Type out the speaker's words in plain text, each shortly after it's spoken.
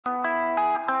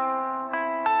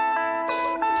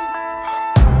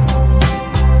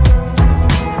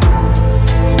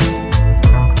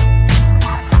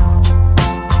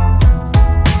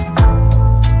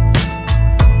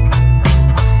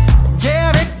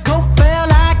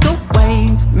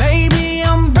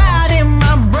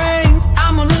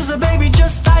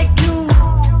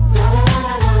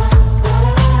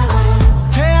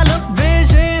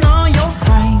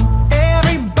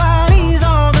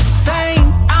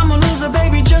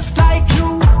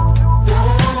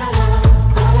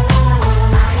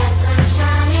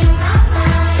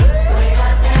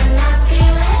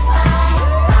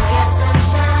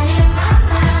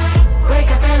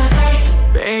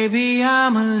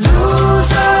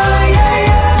loser, yeah,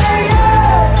 yeah,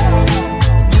 yeah.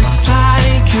 Just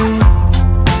like you,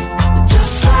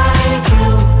 just like you.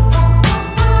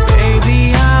 Baby,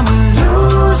 I'm a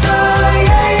loser,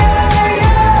 yeah, yeah,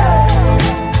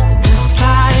 yeah. Just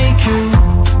like you,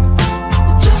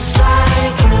 just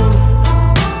like you.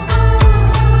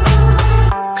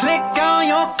 Click on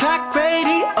your clock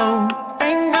radio.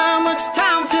 Ain't got much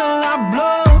time till I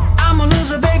blow. I'm a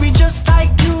loser, baby, just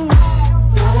like you.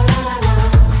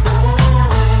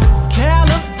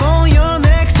 California,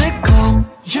 Mexico,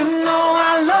 you know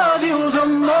I love you the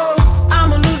most.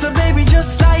 I'm a loser, baby,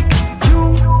 just like you.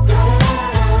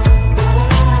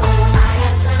 I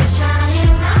got sunshine in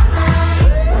my mind.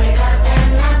 Wake up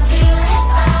and I feel it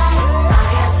fine. I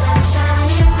got sunshine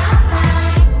in my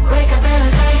mind. Wake up and I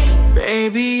say,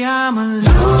 Baby, I'm a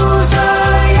loser,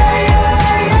 yeah,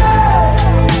 yeah, yeah.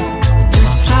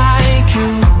 Just like you,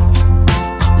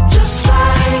 just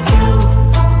like you.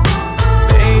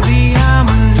 Baby, I'm a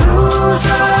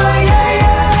loser, yeah,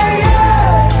 yeah,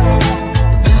 yeah.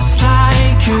 Just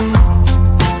like you,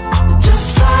 just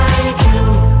like you.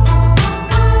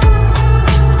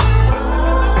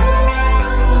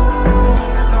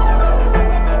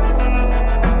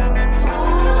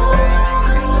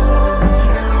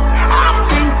 I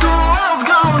think the world's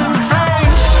gone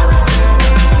insane.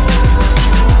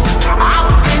 I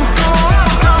think the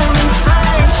world's gone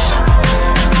insane.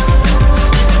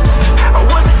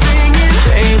 We're singing,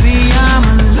 baby, I'm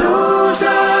a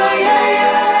loser, yeah,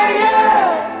 yeah,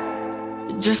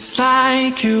 yeah. Just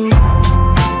like you,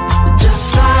 just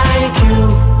like you.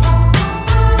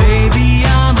 Baby,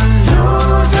 I'm a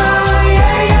loser,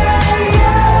 yeah, yeah,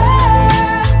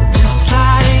 yeah. Just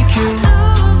like you,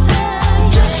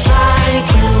 just like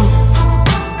you.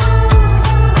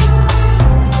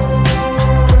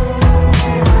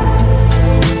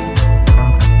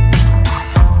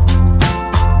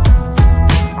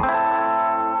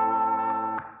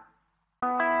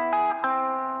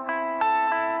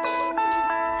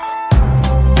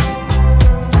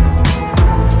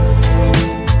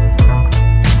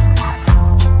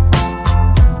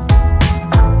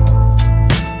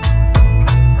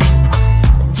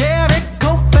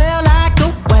 Jericho fell like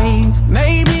a wave.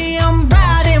 Maybe I'm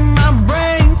bad in my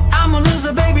brain. I'm a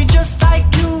loser, baby, just like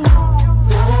you.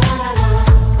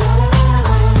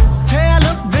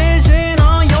 Television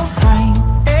on your frame.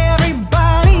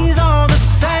 Everybody's all the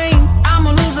same. I'm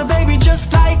a loser, baby,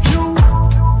 just like you. I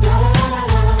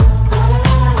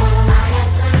got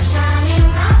sunshine in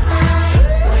my mind.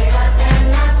 Wake up and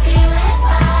I feel it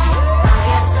fine. I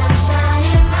got sunshine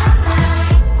in my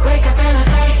mind. Wake up and I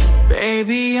say,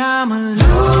 Baby, I'm a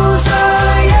loser,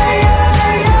 yeah,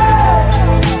 yeah, yeah.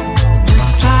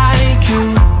 Just like you,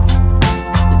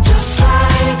 just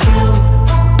like you.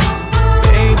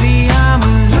 Baby, I'm a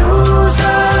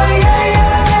loser, yeah,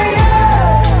 yeah,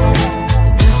 yeah.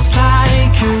 Just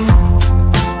like you,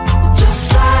 just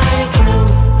like you.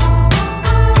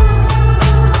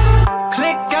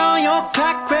 Click on your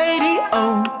clock radio.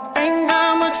 Ain't got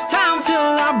much time till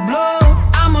I blow.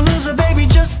 I'm a loser, baby,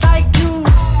 just like you.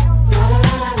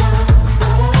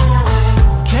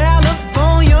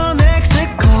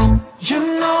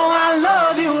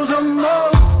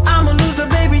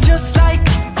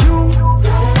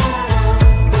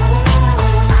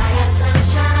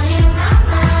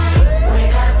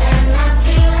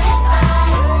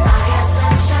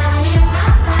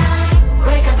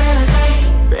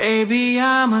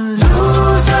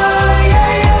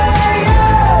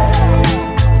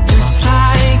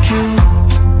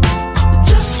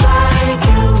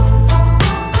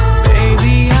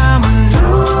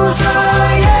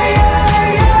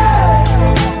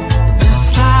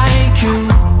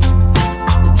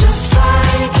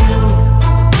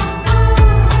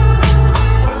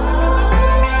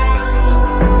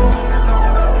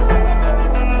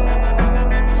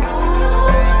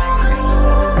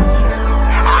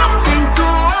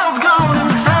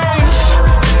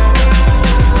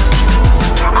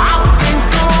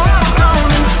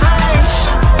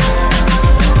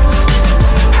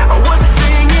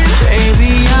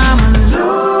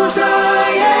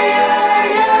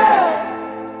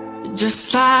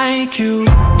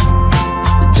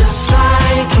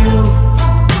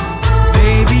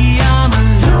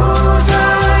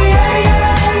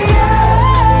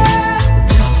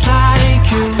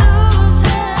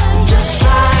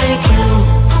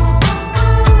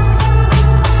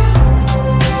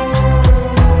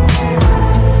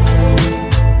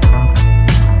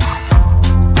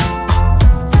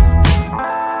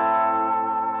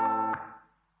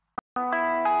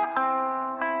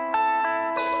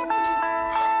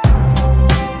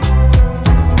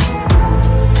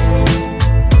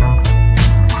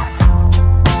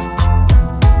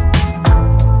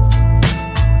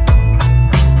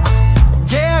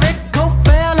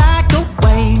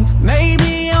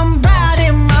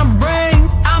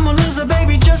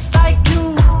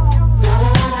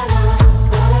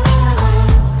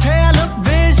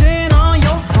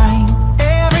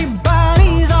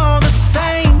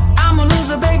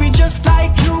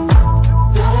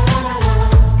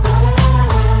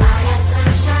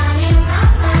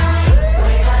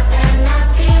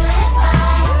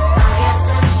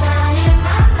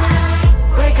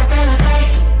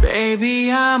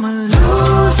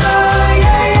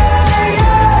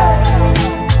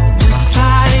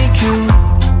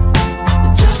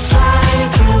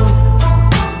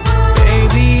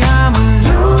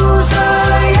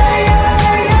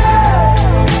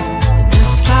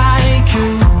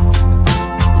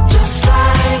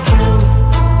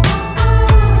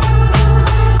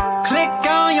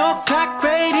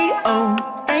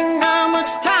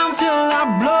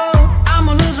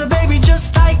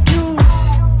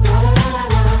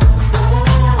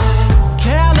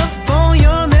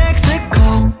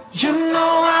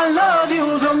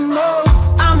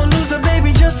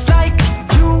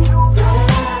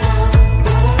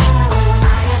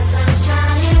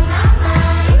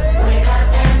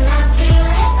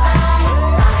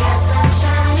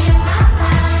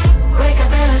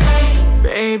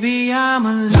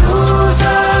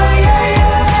 loser, yeah,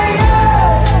 yeah, yeah.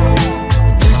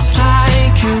 Just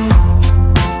like you,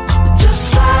 just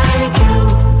like you.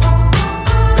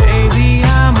 Baby,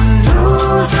 I'm a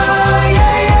loser,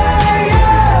 yeah, yeah,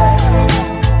 yeah.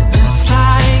 Just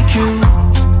like you,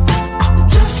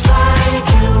 just like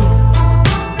you.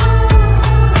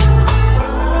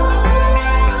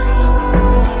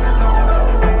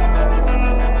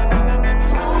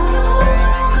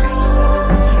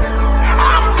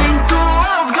 I think the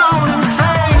world's gone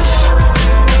insane.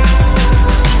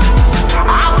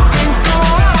 I think the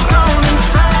world's gone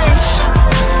insane.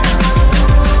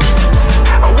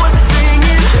 We're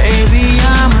singing, baby,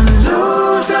 I'm a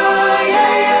loser,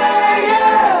 yeah, yeah,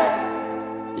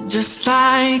 yeah. Just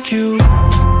like you,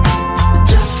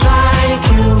 just like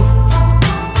you.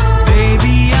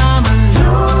 Baby, I'm a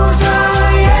loser,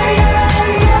 yeah, yeah,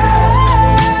 yeah.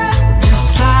 Just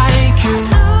like you,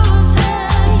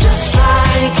 just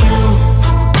like you.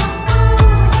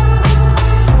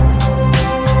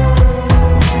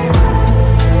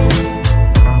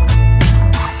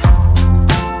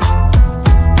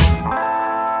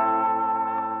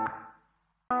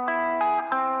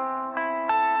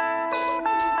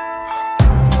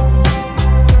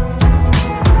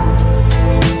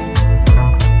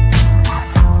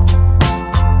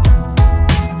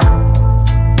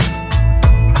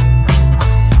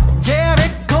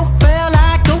 Jericho fell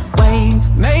like a wave.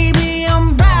 Maybe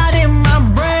I'm right in my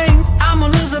brain. I'm a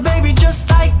loser, baby, just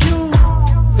like you.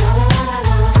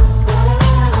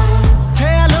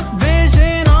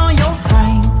 Television on your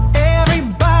frame.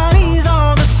 Everybody's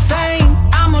all the same.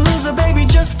 I'm a loser, baby,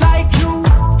 just like you.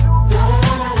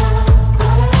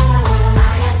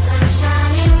 I got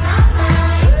sunshine in my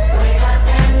mind. Wake up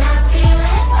and I feel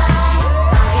it fine.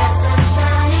 I got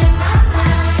sunshine in my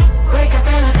mind. Wake up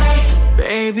and I say,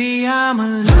 Baby, I'm a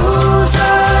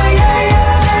loser, yeah,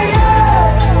 yeah,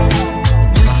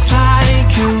 yeah. Just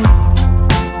like you,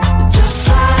 just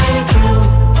like you.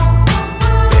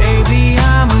 Baby,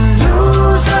 I'm a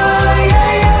loser,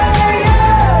 yeah, yeah,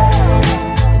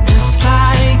 yeah. Just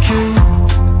like you,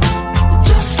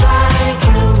 just like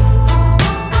you.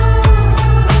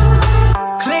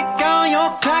 Click on your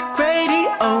clock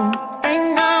radio. Ain't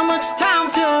got much time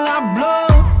till I blow.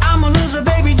 I'm a loser,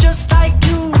 baby, just like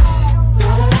you.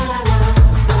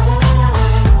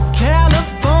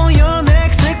 California,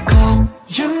 Mexico.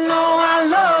 You know I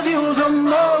love you the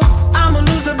most. I'm a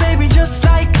loser, baby, just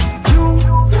like you.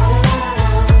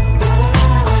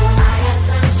 I got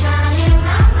sunshine in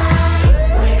my mind.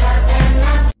 Wake up and I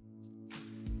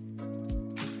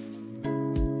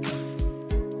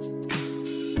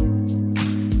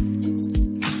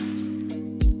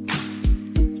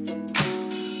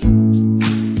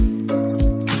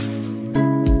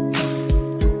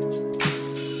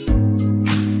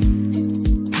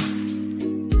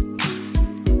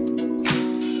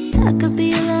I could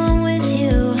be alone with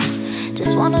you.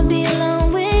 Just wanna be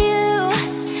alone with you.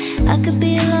 I could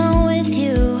be alone with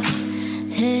you.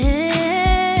 Hey,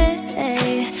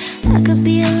 I could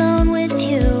be alone with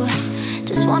you.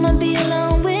 Just wanna be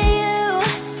alone with you.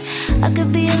 I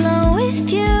could be alone with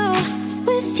you,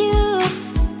 with you.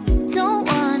 Don't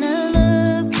wanna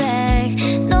look back.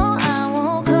 No, I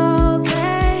won't call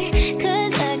back.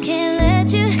 'Cause I can't let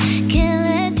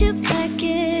you back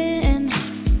in.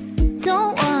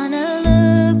 Don't wanna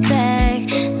look back.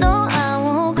 No, I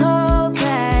won't call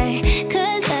back.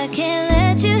 'Cause I can't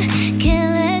let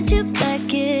you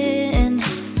back in.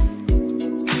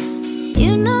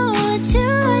 You know what you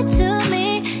are to me.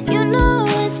 You know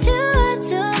what you are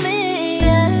to me.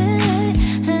 Yeah,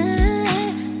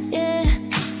 yeah.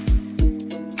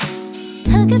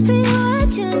 I could be what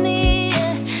you need.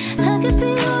 Yeah. I could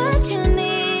be what you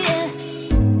need. Yeah.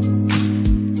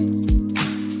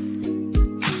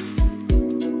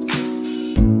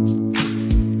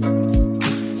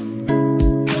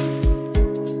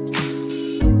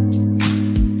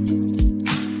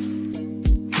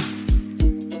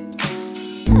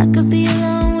 I could be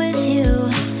alone with you.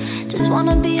 Just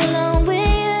wanna be alone with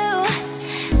you.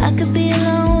 I could be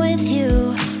alone with you.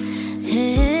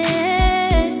 Hey,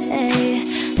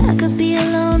 I could be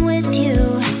alone with you.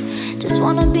 Just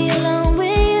wanna be alone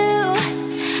with you.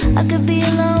 I could be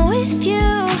alone with you,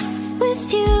 with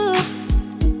you.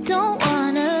 Don't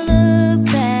wanna look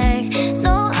back.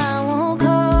 No, I won't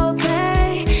call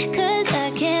back. 'Cause I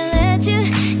can't let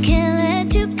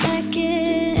you back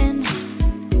in.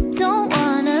 Don't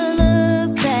wanna look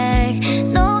back.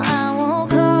 No, I won't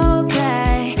call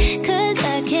back. 'Cause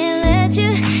I can't let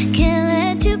you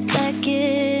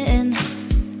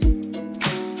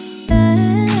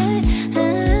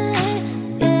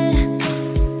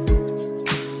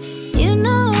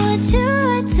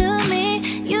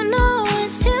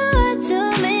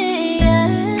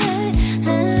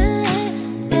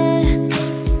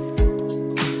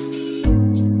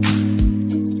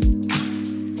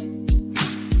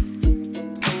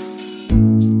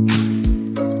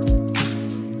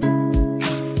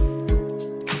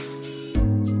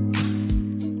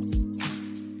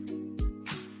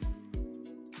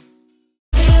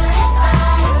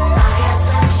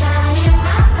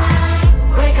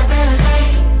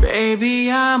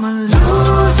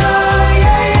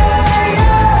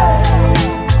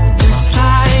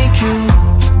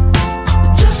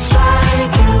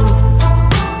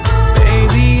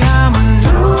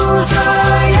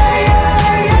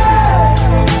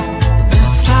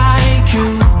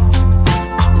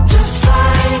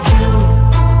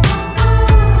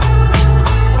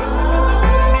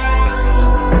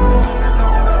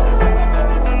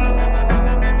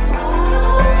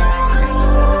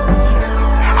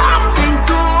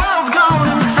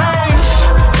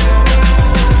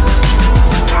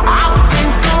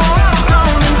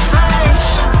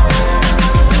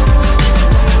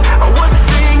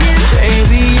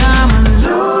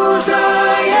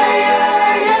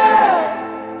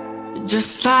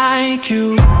just like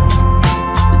you,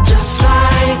 just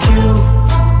like you.